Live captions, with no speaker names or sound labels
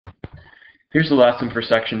Here's the lesson for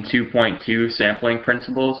section 2.2, sampling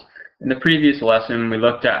principles. In the previous lesson, we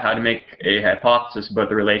looked at how to make a hypothesis about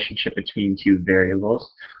the relationship between two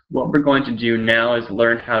variables. What we're going to do now is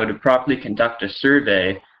learn how to properly conduct a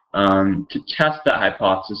survey to test that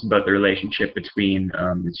hypothesis about the relationship between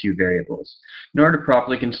the two variables. In order to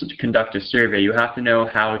properly conduct a survey, you have to know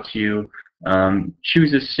how to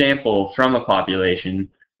choose a sample from a population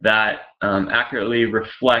that accurately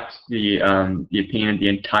reflects the opinion of the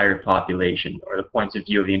entire population, or the points of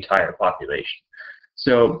view of the entire population.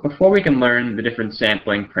 So before we can learn the different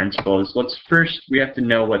sampling principles, we have to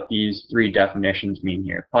know what these three definitions mean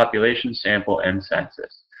here: population, sample, and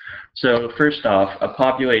census. So first off, a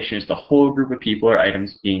population is the whole group of people or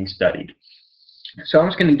items being studied. So I'm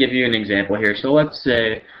just going to give you an example here. So let's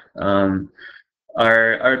say our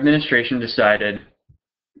administration decided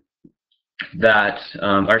that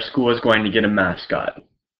our school is going to get a mascot,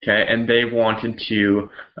 okay, and they wanted to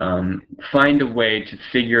find a way to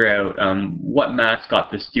figure out what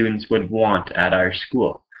mascot the students would want at our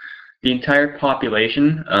school. The entire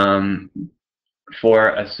population, for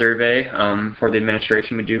a survey for the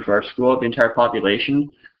administration would do for our school, the entire population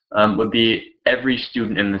would be every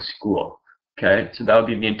student in the school, okay, so that would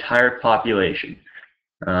be the entire population.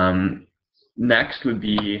 Next would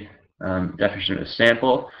be definition of a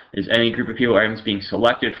sample is any group of people or items being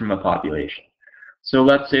selected from a population. So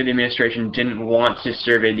let's say the administration didn't want to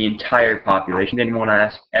survey the entire population, they didn't want to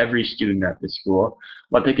ask every student at the school.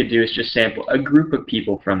 What they could do is just sample a group of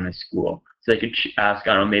people from the school. So they could ask,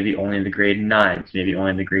 I don't know, maybe only the grade 9s, maybe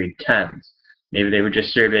only the grade 10s. Maybe they would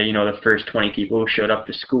just survey, you know, the first 20 people who showed up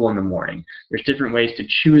to school in the morning. There's different ways to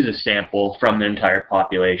choose a sample from the entire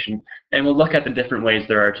population, and we'll look at the different ways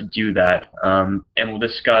there are to do that, and we'll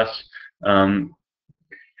discuss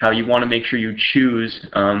how you want to make sure you choose,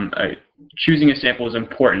 choosing a sample is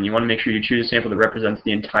important. You want to make sure you choose a sample that represents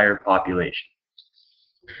the entire population.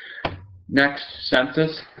 Next,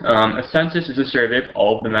 census. A census is a survey of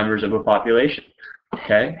all of the members of a population.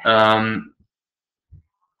 Okay.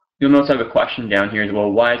 You'll notice I have a question down here as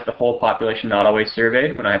well. Why is the whole population not always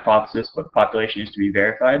surveyed when a hypothesis about the population is to be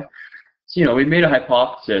verified? So, you know, we've made a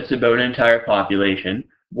hypothesis about an entire population.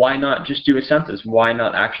 Why not just do a census? Why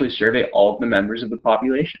not actually survey all of the members of the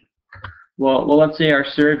population? Well, let's say our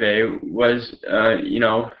survey was, you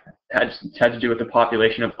know, had to do with the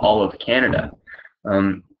population of all of Canada.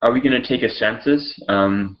 Are we going to take a census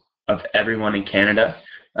of everyone in Canada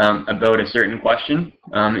about a certain question?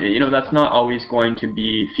 You know, that's not always going to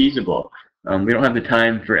be feasible. We don't have the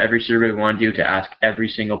time for every survey we want to do to ask every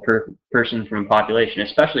single person from a population,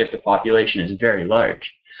 especially if the population is very large.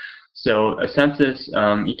 So a census,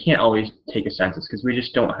 you can't always take a census because we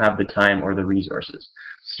just don't have the time or the resources.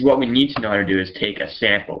 So what we need to know how to do is take a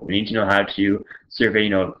sample. We need to know how to survey, you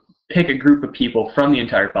know, pick a group of people from the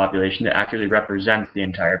entire population that accurately represents the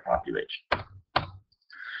entire population.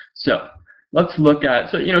 So let's look at,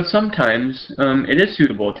 so, you know, sometimes it is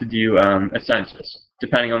suitable to do a census,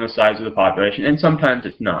 depending on the size of the population, and sometimes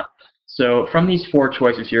it's not. So from these four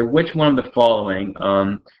choices here, which one of the following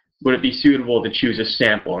would it be suitable to choose a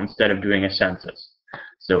sample instead of doing a census?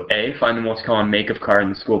 So A, find the most common make of car in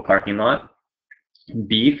the school parking lot.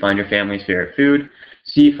 B, find your family's favorite food.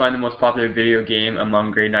 C, find the most popular video game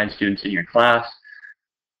among grade 9 students in your class.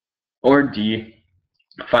 Or D,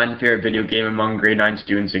 find the favorite video game among grade 9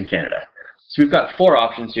 students in Canada. So we've got four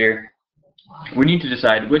options here. We need to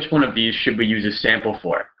decide which one of these should we use a sample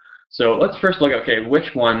for. So let's first look at, okay,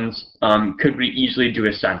 which ones could we easily do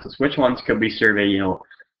a census? Which ones could we survey, you know,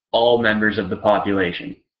 all members of the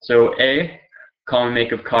population? So A, common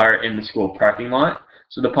make of car in the school parking lot.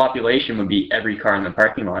 So the population would be every car in the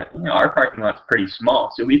parking lot. You know, our parking lot's pretty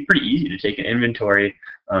small, so it would be pretty easy to take an inventory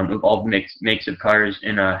of all the makes of cars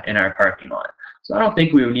in our parking lot. So I don't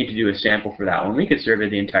think we would need to do a sample for that one. We could survey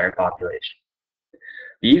the entire population.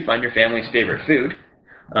 B, find your family's favorite food.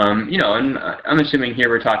 You know, and I'm assuming here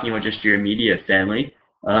we're talking about just your immediate family.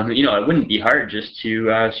 You know, it wouldn't be hard just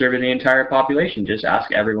to survey the entire population. Just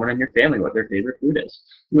ask everyone in your family what their favorite food is.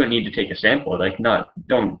 You wouldn't need to take a sample. Like,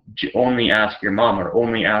 don't only ask your mom or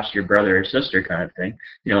only ask your brother or sister kind of thing.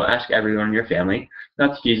 You know, ask everyone in your family.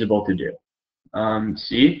 That's feasible to do.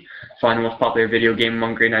 C, find the most popular video game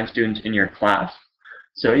among grade 9 students in your class.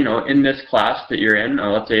 So, you know, in this class that you're in,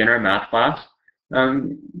 let's say in our math class,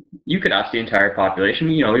 you could ask the entire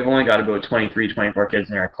population. You know, we've only got about 23, 24 kids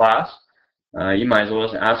in our class. You might as well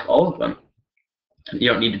just ask all of them. You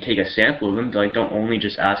don't need to take a sample of them. Like, don't only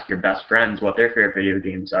just ask your best friends what their favorite video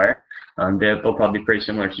games are. They'll probably be pretty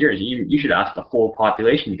similar to yours. You should ask the whole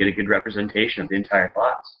population to get a good representation of the entire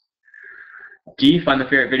class. D, find the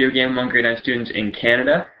favorite video game among grade 9 students in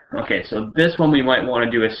Canada. Okay, so this one we might want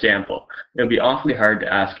to do a sample. It would be awfully hard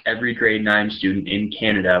to ask every grade 9 student in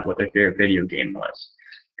Canada what their favorite video game was.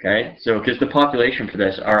 Okay, so because the population for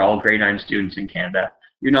this are all grade 9 students in Canada,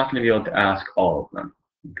 you're not going to be able to ask all of them.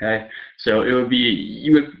 Okay, so it would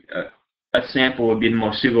be, a sample would be the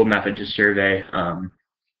most suitable method to survey,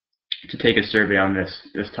 to take a survey on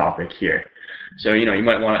this topic here. So, you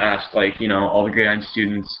might want to ask, like, all the grade 9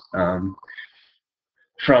 students,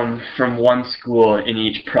 from one school in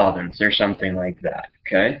each province or something like that,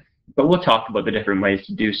 okay? But we'll talk about the different ways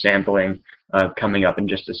to do sampling coming up in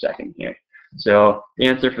just a second here. So the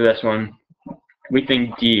answer for this one, we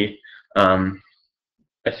think D,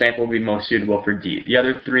 a sample would be most suitable for D. The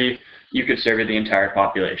other three, you could survey the entire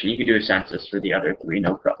population. You could do a census for the other three,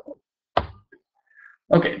 no problem.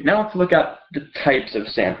 Okay, now let's look at the types of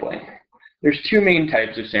sampling. There's two main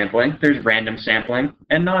types of sampling. There's random sampling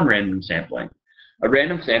and non-random sampling. A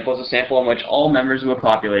random sample is a sample in which all members of a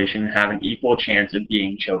population have an equal chance of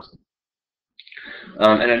being chosen.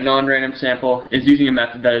 And a non-random sample is using a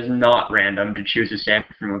method that is not random to choose a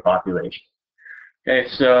sample from a population. Okay,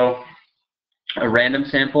 so a random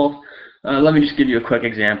sample, let me just give you a quick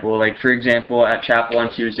example. Like, for example, at chapel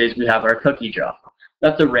on Tuesdays, we have our cookie draw.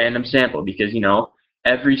 That's a random sample because,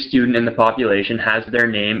 every student in the population has their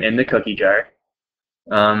name in the cookie jar.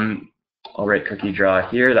 I'll write cookie draw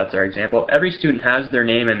here. That's our example. Every student has their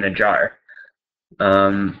name in the jar.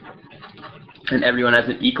 And everyone has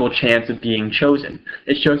an equal chance of being chosen.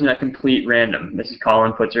 It's chosen at complete random. Mrs.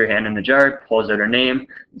 Collin puts her hand in the jar, pulls out her name.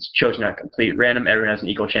 It's chosen at complete random. Everyone has an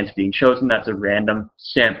equal chance of being chosen. That's a random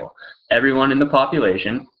sample. Everyone in the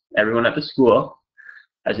population, everyone at the school,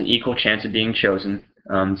 has an equal chance of being chosen.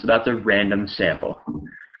 So that's a random sample.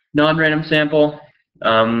 Non-random sample,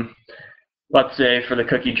 let's say for the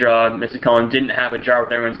cookie draw, Mrs. Collin didn't have a jar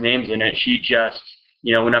with everyone's names in it. She just,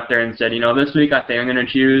 went up there and said, this week I think I'm going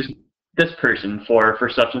to choose this person for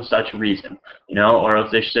such and such reason, or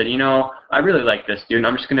else they said, I really like this student.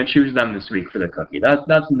 I'm just going to choose them this week for the cookie.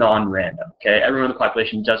 That's non-random. Okay, everyone in the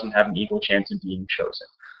population doesn't have an equal chance of being chosen.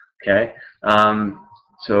 Okay,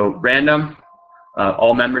 so random,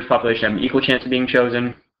 all members of the population have an equal chance of being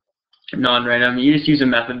chosen. Non-random, you just use a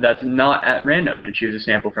method that's not at random to choose a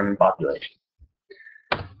sample from the population.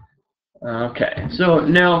 Okay, so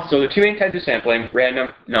the two main types of sampling, random,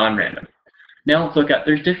 non-random. Now let's look at,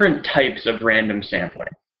 there's different types of random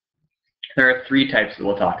sampling. There are three types that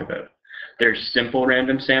we'll talk about. There's simple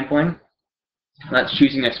random sampling. That's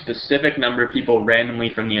choosing a specific number of people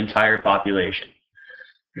randomly from the entire population.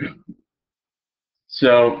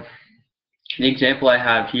 So the example I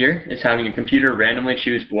have here is having a computer randomly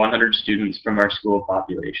choose 100 students from our school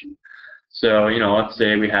population. So, let's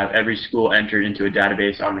say we have every school entered into a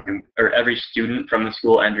database on or every student from the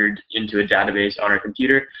school entered into a database on our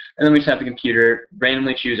computer, and then we just have the computer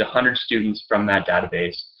randomly choose 100 students from that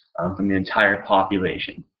database, from the entire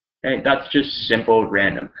population. Okay, that's just simple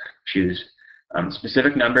random. Choose a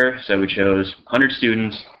specific number, so we chose 100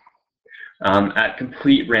 students at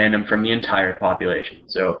complete random from the entire population.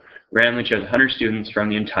 So randomly chose 100 students from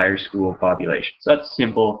the entire school population. So that's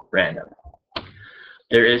simple random.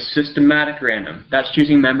 There is systematic random. That's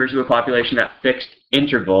choosing members of a population at fixed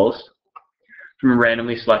intervals from a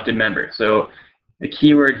randomly selected member. So the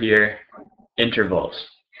key word here, intervals.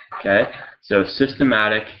 Okay? So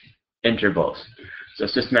systematic intervals. So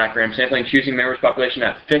systematic random sampling, choosing members of the population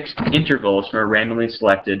at fixed intervals from a randomly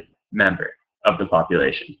selected member of the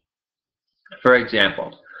population. For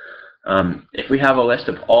example, if we have a list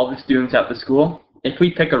of all the students at the school, if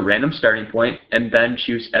we pick a random starting point and then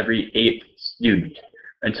choose every 8th student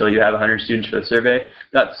until you have 100 students for the survey,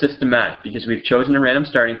 that's systematic because we've chosen a random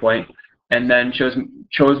starting point and then chose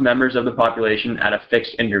members of the population at a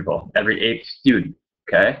fixed interval, every 8th student,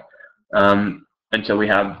 okay, until we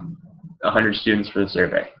have 100 students for the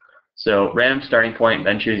survey. So random starting point,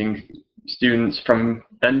 then choosing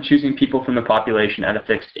people from the population at a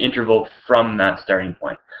fixed interval from that starting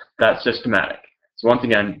point. That's systematic. So once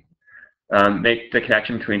again, make the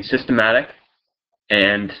connection between systematic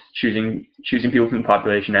and choosing people from the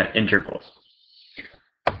population at intervals.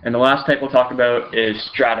 And the last type we'll talk about is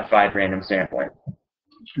stratified random sampling.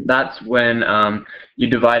 That's when you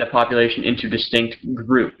divide a population into distinct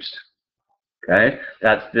groups. Okay,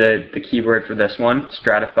 that's the key word for this one,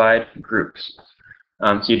 stratified groups.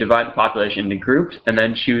 So you divide the population into groups and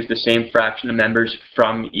then choose the same fraction of members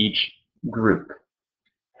from each group.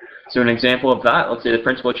 So an example of that, let's say the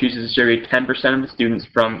principal chooses to survey 10% of the students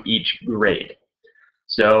from each grade.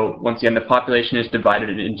 So once again, the population has been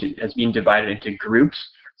divided into groups.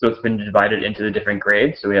 So it's been divided into the different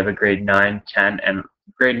grades. So we have a grade 9, 10,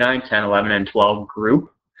 11, and 12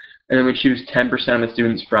 group. and then we choose 10% of the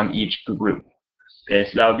students from each group. Okay,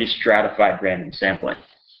 so that would be stratified random sampling.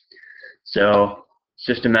 So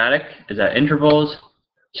systematic is at intervals,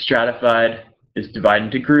 stratified is divided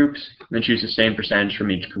into groups, and then choose the same percentage from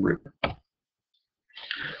each group.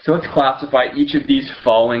 So let's classify each of these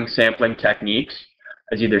following sampling techniques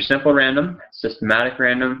as either simple random, systematic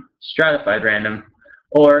random, stratified random,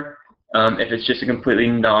 or if it's just a completely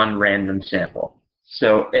non-random sample.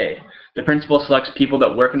 So A, the principal selects people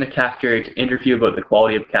that work in the cafeteria to interview about the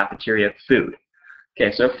quality of cafeteria food.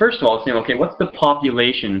 Okay, so first of all, let's say, okay, what's the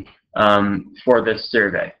population for this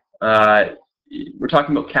survey? We're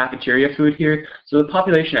talking about cafeteria food here, so the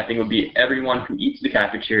population, I think, would be everyone who eats the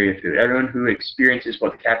cafeteria food, everyone who experiences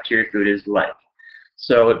what the cafeteria food is like.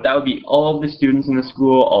 So that would be all of the students in the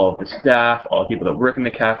school, all of the staff, all the people that work in the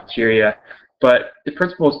cafeteria, but the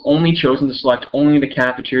principal has only chosen to select only the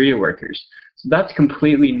cafeteria workers. So that's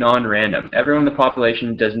completely non-random. Everyone in the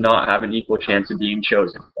population does not have an equal chance of being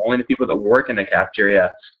chosen. Only the people that work in the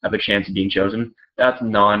cafeteria have a chance of being chosen. That's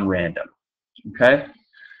non-random. Okay?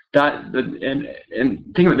 And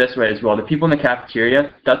think of it this way as well. The people in the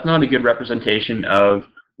cafeteria, that's not a good representation of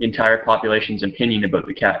the entire population's opinion about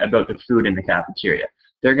the food in the cafeteria.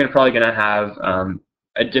 They're probably going to have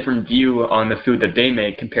a different view on the food that they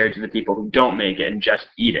make compared to the people who don't make it and just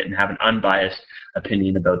eat it and have an unbiased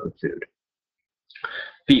opinion about the food.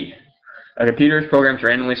 B, a computer's programs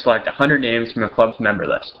randomly select 100 names from a club's member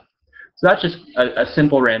list. So that's just a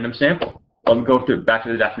simple random sample. I'll go back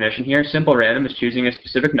to the definition here. Simple random is choosing a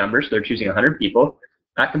specific number, so they're choosing 100 people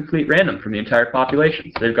at complete random from the entire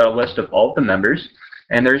population. So they've got a list of all of the members,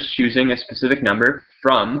 and they're choosing a specific number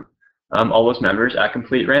from all those members at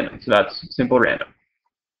complete random. So that's simple random.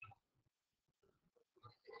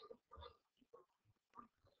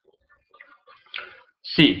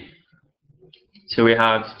 C. So we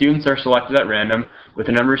have students are selected at random with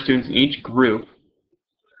the number of students in each group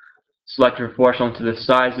selected proportional to the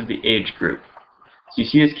size of the age group. So you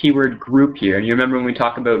see this keyword group here, and you remember when we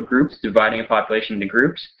talk about groups, dividing a population into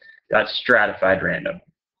groups, that's stratified random.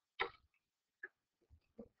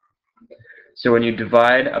 So when you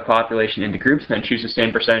divide a population into groups, then choose the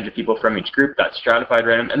same percentage of people from each group, that's stratified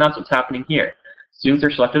random, and that's what's happening here. Students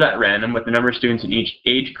are selected at random with the number of students in each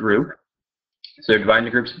age group, so they're dividing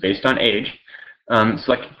the groups based on age,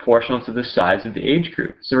 selected proportional to the size of the age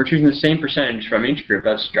group. So we're choosing the same percentage from each group,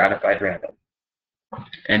 that's stratified random.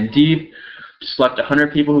 And D, select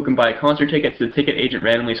 100 people who can buy concert tickets. The ticket agent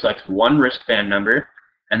randomly selects one wristband number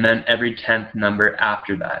and then every 10th number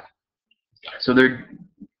after that. So the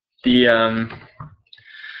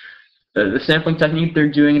sampling technique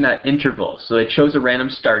they're doing in that interval. So they chose a random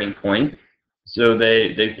starting point. So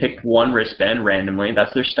they picked one wristband randomly,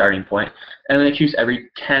 that's their starting point, and then they choose every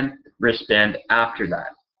 10th wristband after that.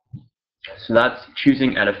 So that's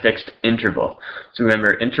choosing at a fixed interval. So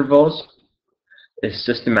remember, intervals is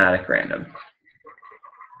systematic random.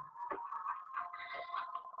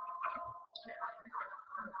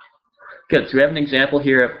 Good, so we have an example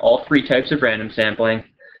here of all three types of random sampling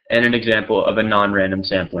and an example of a non-random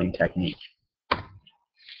sampling technique.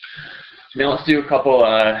 Now let's do a couple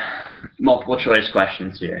multiple choice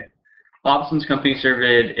questions here. Hobson's company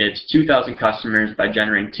surveyed its 2,000 customers by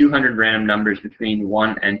generating 200 random numbers between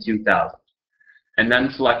 1 and 2,000, and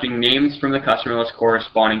then selecting names from the customer list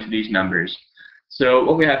corresponding to these numbers. So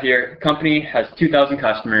what we have here, the company has 2,000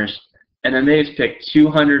 customers, and then they just picked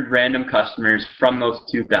 200 random customers from those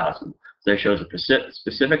 2,000. So it shows a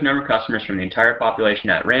specific number of customers from the entire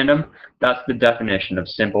population at random. That's the definition of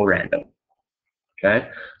simple random. Okay,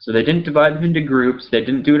 so they didn't divide them into groups, they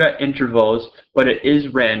didn't do it at intervals, but it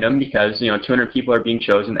is random because 200 people are being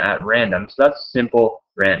chosen at random, so that's simple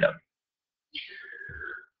random.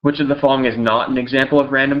 Which of the following is not an example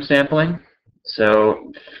of random sampling?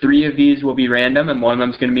 So 3 of these will be random and 1 of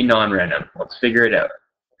them is going to be non-random. Let's figure it out.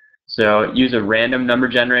 So use a random number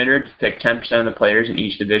generator to pick 10% of the players in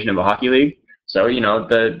each division of a hockey league. So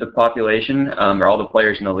the population, or all the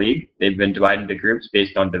players in the league, they've been divided into groups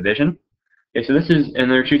based on division. Okay, so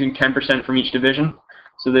and they're choosing 10% from each division.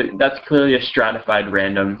 So that's clearly a stratified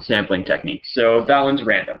random sampling technique. So that one's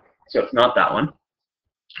random. So it's not that one.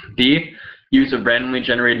 B, use a randomly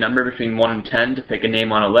generated number between 1 and 10 to pick a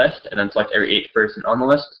name on a list, and then select every 8th person on the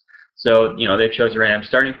list. So they chose a random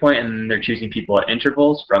starting point, and they're choosing people at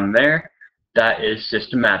intervals from there. That is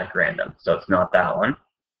systematic random. So it's not that one.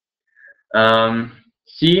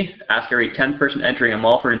 C, ask every 10th person entering a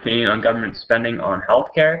mall for an opinion on government spending on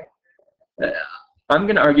healthcare. I'm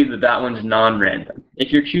going to argue that that one's non-random.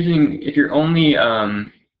 If you're only,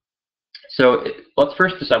 so let's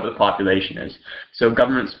first decide what the population is. So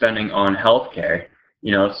government spending on healthcare.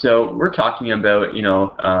 So we're talking about,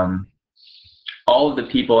 all of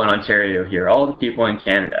the people in Ontario here, all of the people in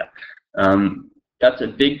Canada. That's a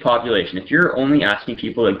big population. If you're only asking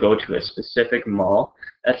people to go to a specific mall,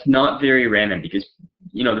 that's not very random because,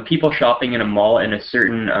 the people shopping in a mall in a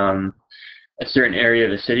certain area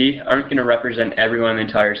of the city aren't going to represent everyone in the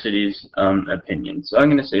entire city's opinion. So I'm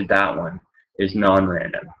going to say that one is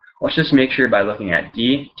non-random. Let's just make sure by looking at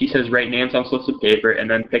D. D says write names on slips of paper and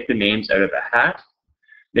then pick the names out of a hat,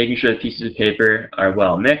 making sure the pieces of paper are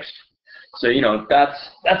well mixed. So,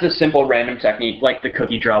 that's a simple random technique like the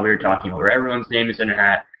cookie draw we were talking about, where everyone's name is in a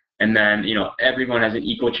hat, and then, everyone has an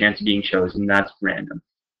equal chance of being chosen. That's random.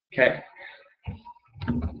 Okay.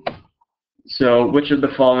 So, which of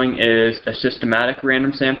the following is a systematic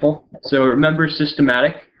random sample? So, remember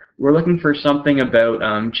systematic, we're looking for something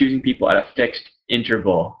about choosing people at a fixed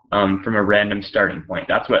interval from a random starting point.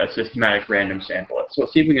 That's what a systematic random sample is. So,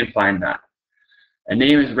 let's see if we can find that. A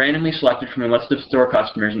name is randomly selected from a list of store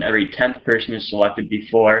customers, and every 10th person is selected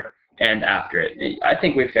before and after it. I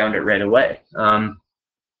think we found it right away. A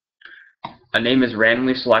name is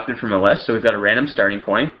randomly selected from a list, so we've got a random starting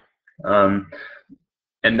point.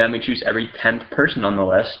 And then we choose every 10th person on the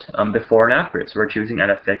list before and after it. So we're choosing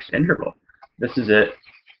at a fixed interval. This is it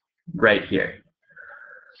right here.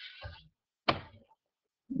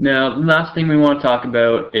 Now, the last thing we want to talk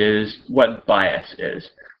about is what bias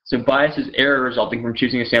is. So bias is error resulting from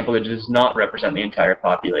choosing a sample that does not represent the entire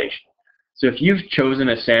population. So if you've chosen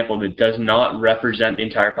a sample that does not represent the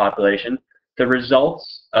entire population, the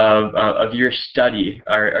results of your study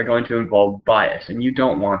are going to involve bias, and you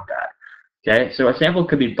don't want that. Okay, so a sample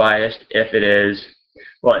could be biased if it is,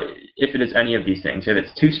 if it is any of these things. If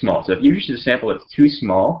it's too small. So if you choose a sample that's too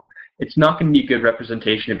small, it's not going to be a good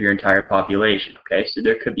representation of your entire population. Okay, so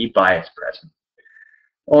there could be bias present.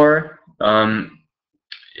 Or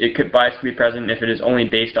bias could be present if it is only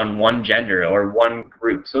based on one gender or one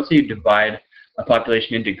group. So let's say you divide a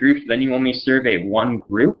population into groups, then you only survey one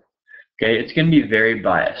group. Okay, it's going to be very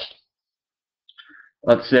biased.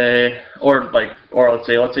 Let's say, let's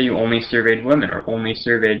say you only surveyed women or only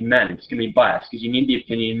surveyed men. It's going to be biased because you need the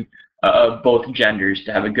opinion of both genders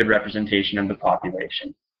to have a good representation of the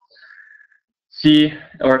population. C,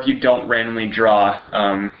 or if you don't randomly draw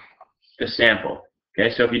the sample. Okay,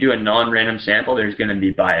 so if you do a non-random sample, there's going to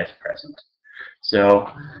be bias present. So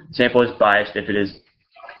sample is biased if it is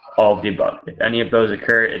all of the above. If any of those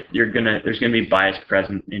occur, there's going to be bias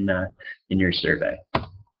present in your survey.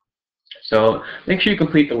 So make sure you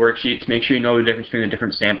complete the worksheets. Make sure you know the difference between the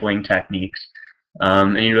different sampling techniques,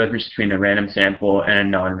 and you know the difference between a random sample and a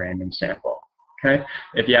non-random sample. Okay.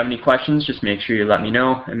 If you have any questions, just make sure you let me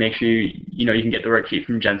know, and make sure you can get the worksheet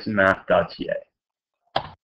from jensenmath.ca.